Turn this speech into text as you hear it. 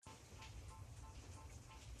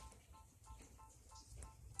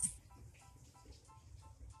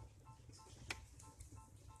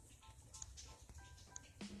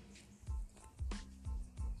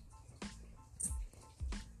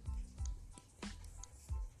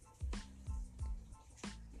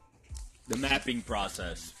The mapping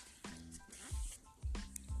process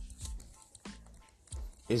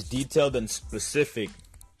is detailed and specific.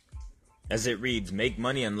 As it reads, make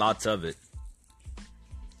money and lots of it.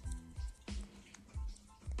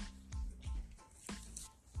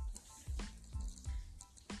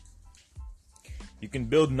 You can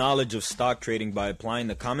build knowledge of stock trading by applying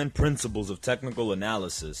the common principles of technical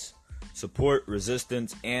analysis, support,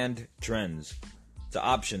 resistance, and trends to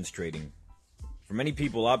options trading. For many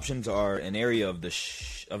people, options are an area of the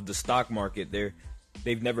stock market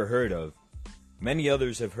they've never heard of. Many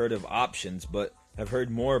others have heard of options, but have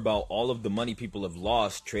heard more about all of the money people have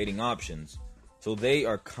lost trading options, so they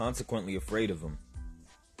are consequently afraid of them.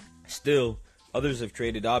 Still, others have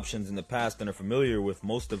traded options in the past and are familiar with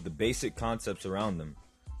most of the basic concepts around them,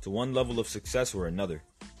 to one level of success or another.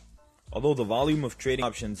 Although the volume of trading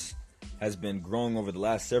options has been growing over the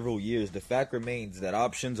last several years, the fact remains that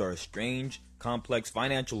options are a strange, complex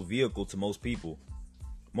financial vehicle to most people.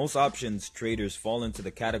 Most options traders fall into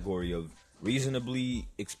the category of reasonably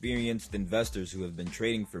experienced investors who have been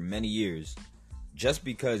trading for many years. Just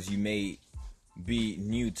because you may be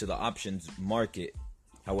new to the options market,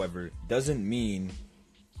 however, doesn't mean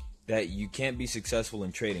that you can't be successful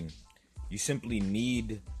in trading. You simply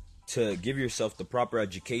need to give yourself the proper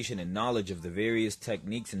education and knowledge of the various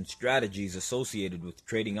techniques and strategies associated with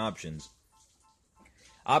trading options.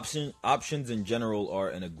 Options in general are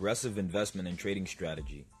an aggressive investment and trading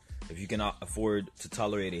strategy. If you cannot afford to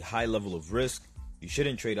tolerate a high level of risk, you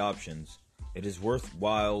shouldn't trade options. It is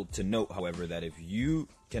worthwhile to note, however, that if you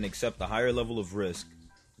can accept a higher level of risk,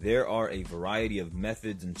 there are a variety of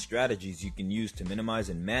methods and strategies you can use to minimize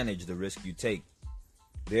and manage the risk you take.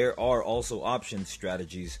 There are also options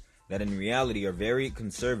strategies that in reality are very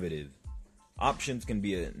conservative. Options can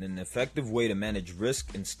be an effective way to manage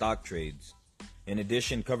risk in stock trades. In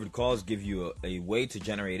addition, covered calls give you a way to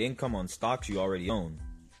generate income on stocks you already own.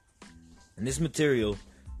 In this material,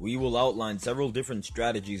 we will outline several different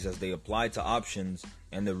strategies as they apply to options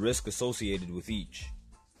and the risk associated with each.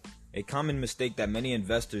 A common mistake that many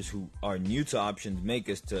investors who are new to options make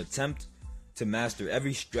is to attempt to master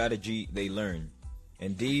every strategy they learn.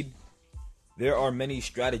 Indeed, there are many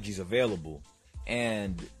strategies available,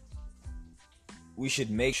 and we should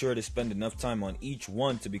make sure to spend enough time on each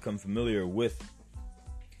one to become familiar with.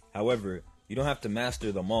 However, you don't have to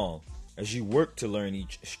master them all. As you work to learn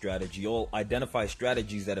each strategy, you'll identify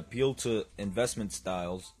strategies that appeal to investment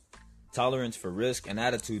styles, tolerance for risk, and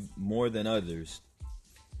attitude more than others.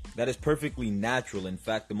 That is perfectly natural. In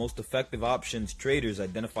fact, the most effective options traders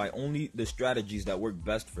identify only the strategies that work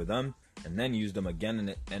best for them and then use them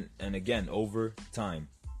again and again over time.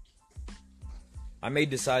 I may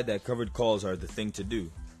decide that covered calls are the thing to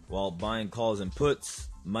do, while buying calls and puts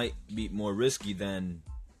might be more risky than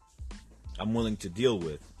I'm willing to deal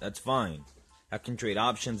with. That's fine. I can trade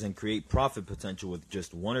options and create profit potential with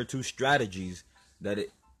just one or two strategies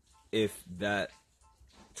if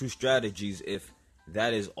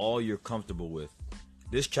that is all you're comfortable with.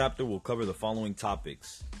 This chapter will cover the following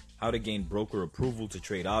topics: how to gain broker approval to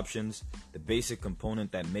trade options, the basic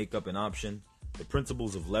component that make up an option, the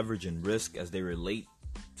principles of leverage and risk as they relate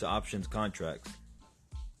to options contracts,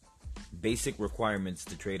 basic requirements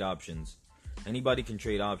to trade options. Anybody can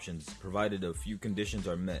trade options, provided a few conditions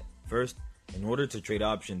are met. First, in order to trade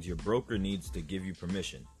options, your broker needs to give you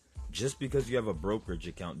permission. Just because you have a brokerage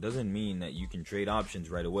account doesn't mean that you can trade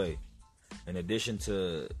options right away. In addition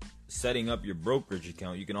to setting up your brokerage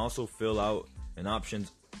account, you can also fill out an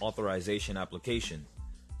options authorization application.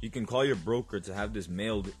 You can call your broker to have this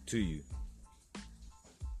mailed to you.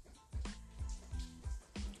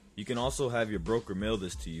 You can also have your broker mail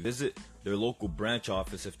this to you. Visit their local branch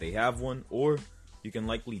office if they have one, or you can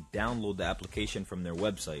likely download the application from their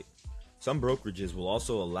website. Some brokerages will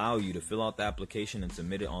also allow you to fill out the application and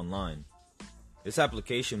submit it online. This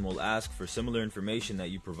application will ask for similar information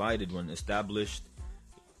that you provided when establishing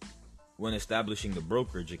the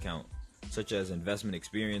brokerage account, such as investment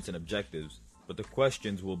experience and objectives, but the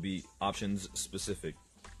questions will be options specific.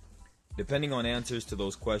 Depending on answers to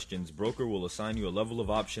those questions, broker will assign you a level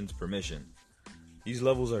of options permission. These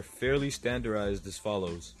levels are fairly standardized as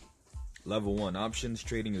follows. Level 1, options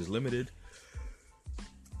trading is limited.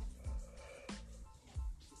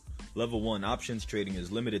 Level 1, options trading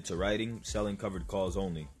is limited to writing, selling covered calls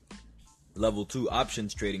only. Level 2,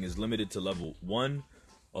 options trading is limited to level 1,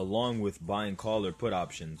 along with buying call or put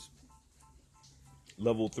options.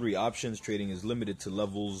 Level 3, options trading is limited to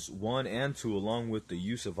levels 1 and 2, along with the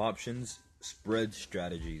use of options spread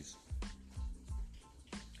strategies.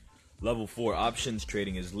 Level 4, options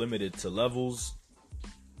trading is limited to levels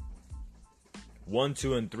 1,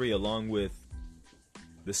 2, and 3, along with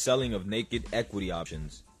the selling of naked equity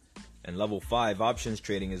options. And level 5 options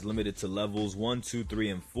trading is limited to levels 1, 2, 3,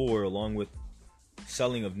 and 4, along with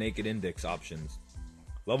selling of naked index options.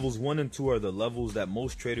 Levels 1 and 2 are the levels that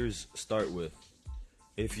most traders start with.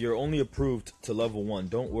 If you're only approved to level 1,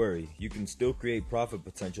 don't worry, you can still create profit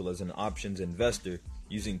potential as an options investor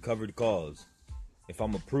using covered calls. If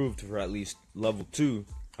I'm approved for at least level 2,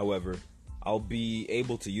 however, I'll be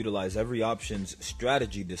able to utilize every options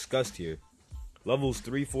strategy discussed here. Levels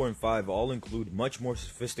 3, 4, and 5 all include much more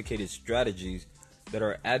sophisticated strategies that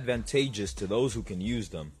are advantageous to those who can use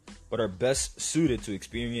them, but are best suited to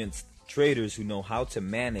experienced traders who know how to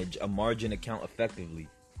manage a margin account effectively.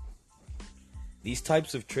 These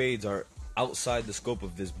types of trades are outside the scope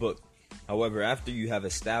of this book. However, after you have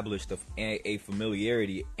established a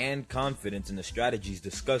familiarity and confidence in the strategies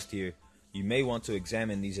discussed here, you may want to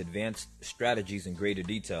examine these advanced strategies in greater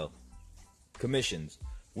detail. Commissions.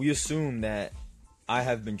 We assume that I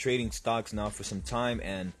have been trading stocks now for some time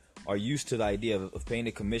and are used to the idea of paying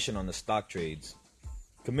a commission on the stock trades.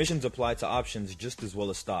 Commissions apply to options just as well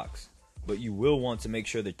as stocks, but you will want to make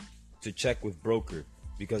sure to check with broker,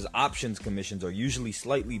 because options commissions are usually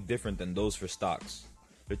slightly different than those for stocks.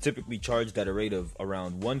 They're typically charged at a rate of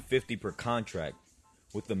around $150 per contract,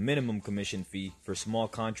 with the minimum commission fee for small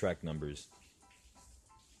contract numbers.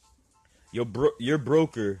 Your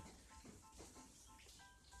broker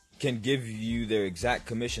can give you their exact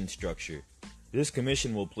commission structure. This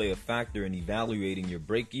commission will play a factor in evaluating your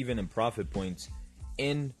break-even and profit points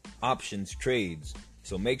in options trades,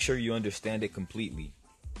 so make sure you understand it completely.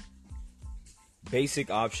 Basic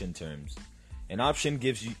option terms. An option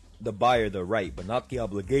gives you the buyer the right, but not the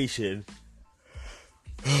obligation,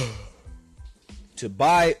 to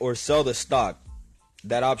buy or sell the stock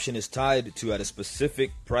that option is tied to at a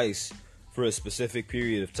specific price for a specific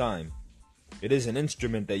period of time. It is an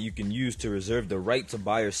instrument that you can use to reserve the right to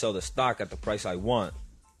buy or sell the stock at the price I want.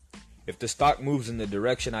 If the stock moves in the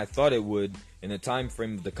direction I thought it would in the time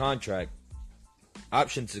frame of the contract,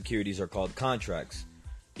 option securities are called contracts.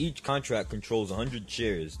 Each contract controls 100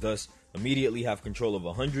 shares, thus immediately have control of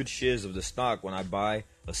 100 shares of the stock when I buy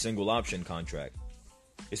a single option contract.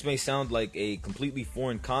 This may sound like a completely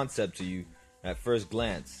foreign concept to you at first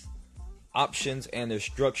glance. Options and their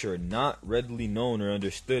structure are not readily known or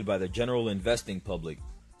understood by the general investing public,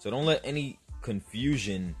 so don't let any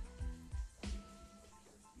confusion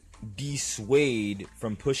dissuade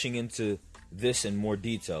from pushing into this in more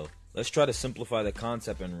detail. Let's try to simplify the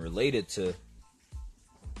concept and relate it to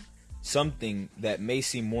something that may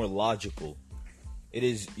seem more logical. It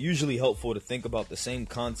is usually helpful to think about the same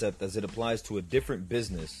concept as it applies to a different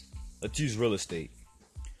business. Let's use real estate.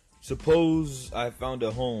 Suppose I found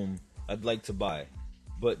a home I'd like to buy,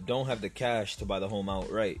 but don't have the cash to buy the home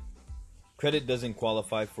outright. Credit doesn't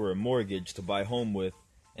qualify for a mortgage to buy home with,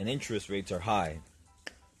 and interest rates are high.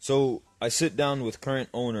 So I sit down with current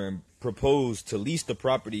owner and propose to lease the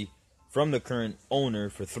property from the current owner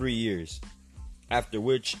for 3 years, after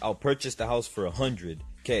which I'll purchase the house for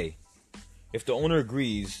 $100K. If the owner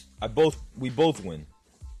agrees, we both win.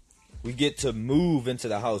 We get to move into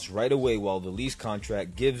the house right away while the lease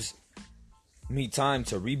contract gives me time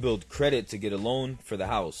to rebuild credit to get a loan for the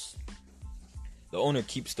house. The owner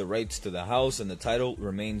keeps the rights to the house and the title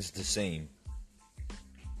remains the same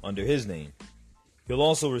under his name. He'll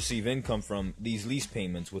also receive income from these lease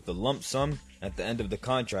payments with a lump sum at the end of the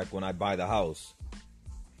contract when I buy the house.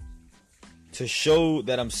 To show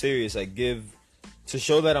that I'm serious, to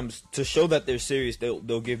show that they're serious,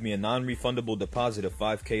 they'll give me a non-refundable deposit of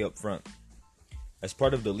 $5K up front. As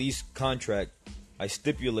part of the lease contract, I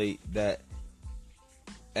stipulate that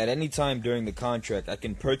at any time during the contract, I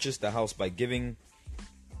can purchase the house by giving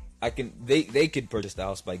they could purchase the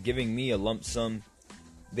house by giving me a lump sum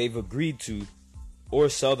they've agreed to, or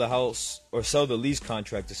sell the house or sell the lease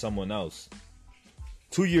contract to someone else.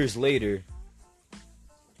 2 years later,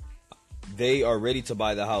 they are ready to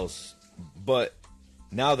buy the house, but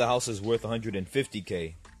now the house is worth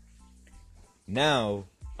 $150K. Now,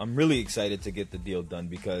 I'm really excited to get the deal done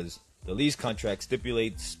because the lease contract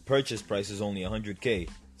stipulates purchase price is only $100K.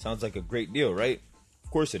 Sounds like a great deal, right?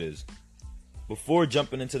 Of course it is. Before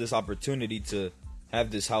jumping into this opportunity to have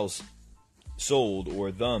this house sold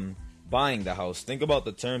or them buying the house, think about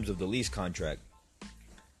the terms of the lease contract.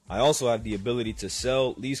 I also have the ability to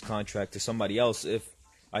sell lease contract to somebody else if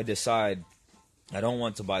I decide I don't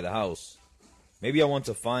want to buy the house. Maybe I want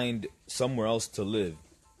to find somewhere else to live.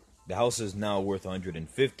 The house is now worth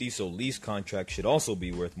 $150, so lease contract should also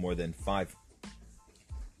be worth more than $5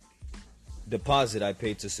 deposit I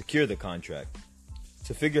paid to secure the contract.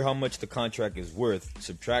 To figure how much the contract is worth,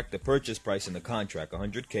 subtract the purchase price in the contract,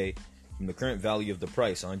 $100K, from the current value of the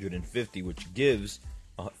price, 150, which gives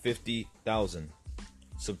 50,000.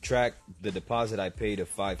 Subtract the deposit I paid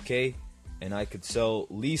of 5K, and I could sell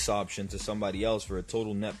lease option to somebody else for a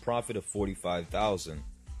total net profit of 45,000.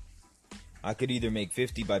 I could either make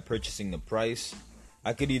 50 by purchasing the price.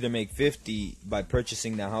 I could either make 50 by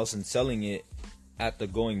purchasing the house and selling it at the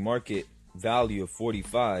going market value of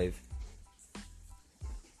 45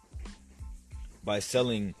 by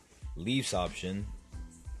selling lease option,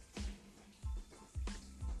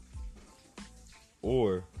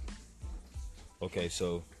 or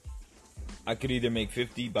so I could either make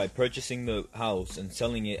 50 by purchasing the house and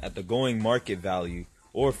selling it at the going market value,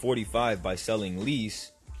 or 45 by selling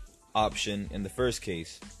lease option. In the first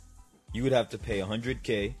case, you would have to pay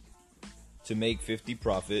 100K to make 50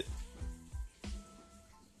 profit.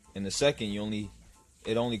 In the second,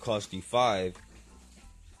 it only cost you 5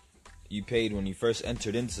 you paid when you first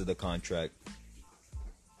entered into the contract.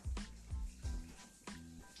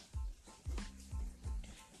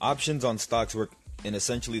 Options on stocks work in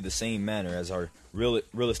essentially the same manner as our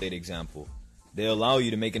real estate example. They allow you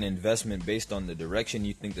to make an investment based on the direction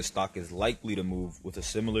you think the stock is likely to move with a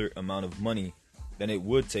similar amount of money than it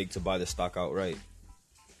would take to buy the stock outright.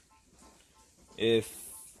 If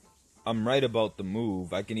I'm right about the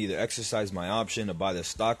move, I can either exercise my option to buy the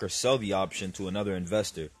stock or sell the option to another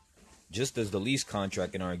investor, just as the lease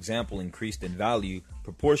contract in our example increased in value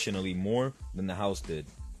proportionally more than the house did.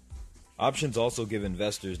 Options also give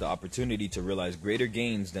investors the opportunity to realize greater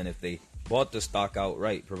gains than if they bought the stock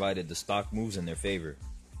outright, provided the stock moves in their favor.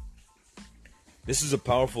 This is a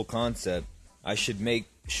powerful concept I should make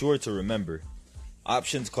sure to remember.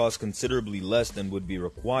 Options cost considerably less than would be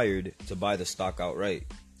required to buy the stock outright.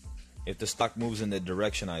 If the stock moves in the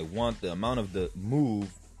direction I want, the amount of the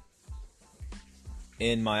move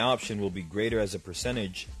in my option will be greater as a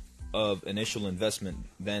percentage of initial investment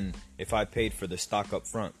than if I paid for the stock up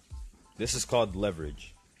front. This is called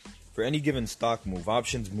leverage. For any given stock move,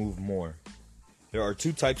 options move more. There are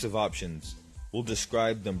 2 types of options. We'll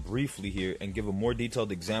describe them briefly here and give a more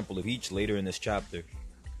detailed example of each later in this chapter.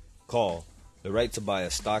 Call: the right to buy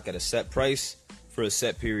a stock at a set price for a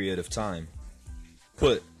set period of time.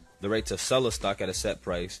 Put: the right to sell a stock at a set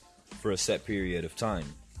price for a set period of time.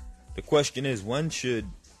 The question is, when should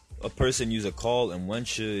a person use a call and when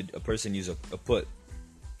should a person use a put?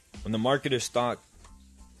 When the market is stock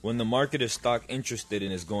interested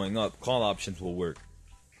and is going up, call options will work,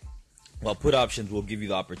 while put options will give you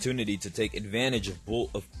the opportunity to take advantage of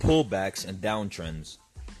pullbacks and downtrends.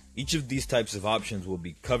 Each of these types of options will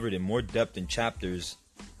be covered in more depth in chapters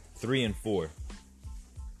 3 and 4.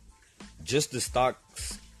 Just as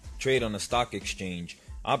stocks trade on a stock exchange,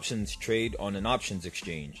 options trade on an options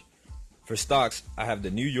exchange. For stocks, I have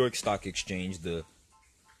the New York Stock Exchange, the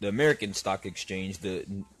American Stock Exchange, the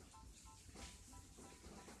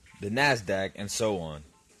NASDAQ, and so on.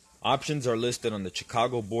 Options are listed on the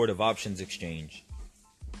Chicago Board of Options Exchange.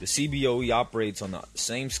 The CBOE operates on the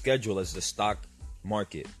same schedule as the stock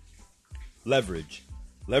market. Leverage.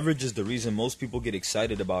 Leverage is the reason most people get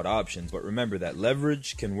excited about options, but remember that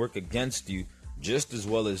leverage can work against you just as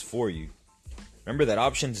well as for you. Remember that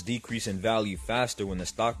options decrease in value faster when the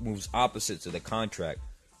stock moves opposite to the contract,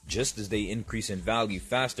 just as they increase in value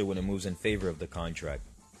faster when it moves in favor of the contract.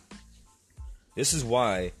 This is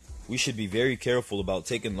why we should be very careful about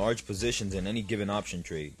taking large positions in any given option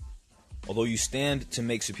trade. Although you stand to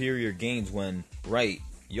make superior gains when right,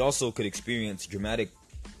 you also could experience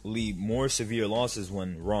dramatically more severe losses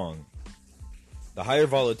when wrong. The higher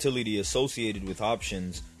volatility associated with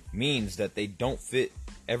options means that they don't fit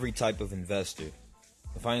every type of investor.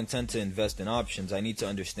 If I intend to invest in options, I need to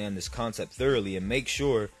understand this concept thoroughly and make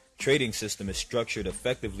sure trading system is structured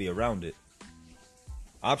effectively around it.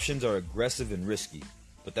 Options are aggressive and risky,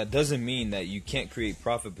 but that doesn't mean that you can't create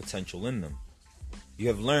profit potential in them. You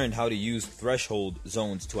have learned how to use threshold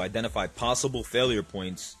zones to identify possible failure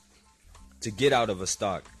points to get out of a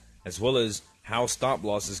stock, as well as how stop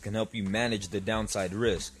losses can help you manage the downside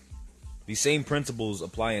risk. These same principles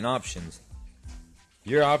apply in options.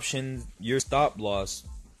 Your stop loss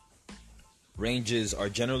ranges are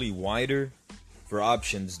generally wider for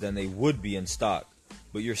options than they would be in stock,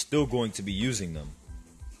 but you're still going to be using them.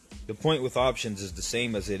 The point with options is the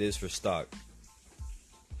same as it is for stock.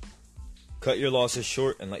 Cut your losses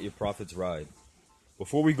short and let your profits ride.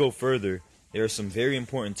 Before we go further, there are some very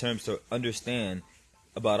important terms to understand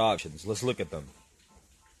about options. Let's look at them.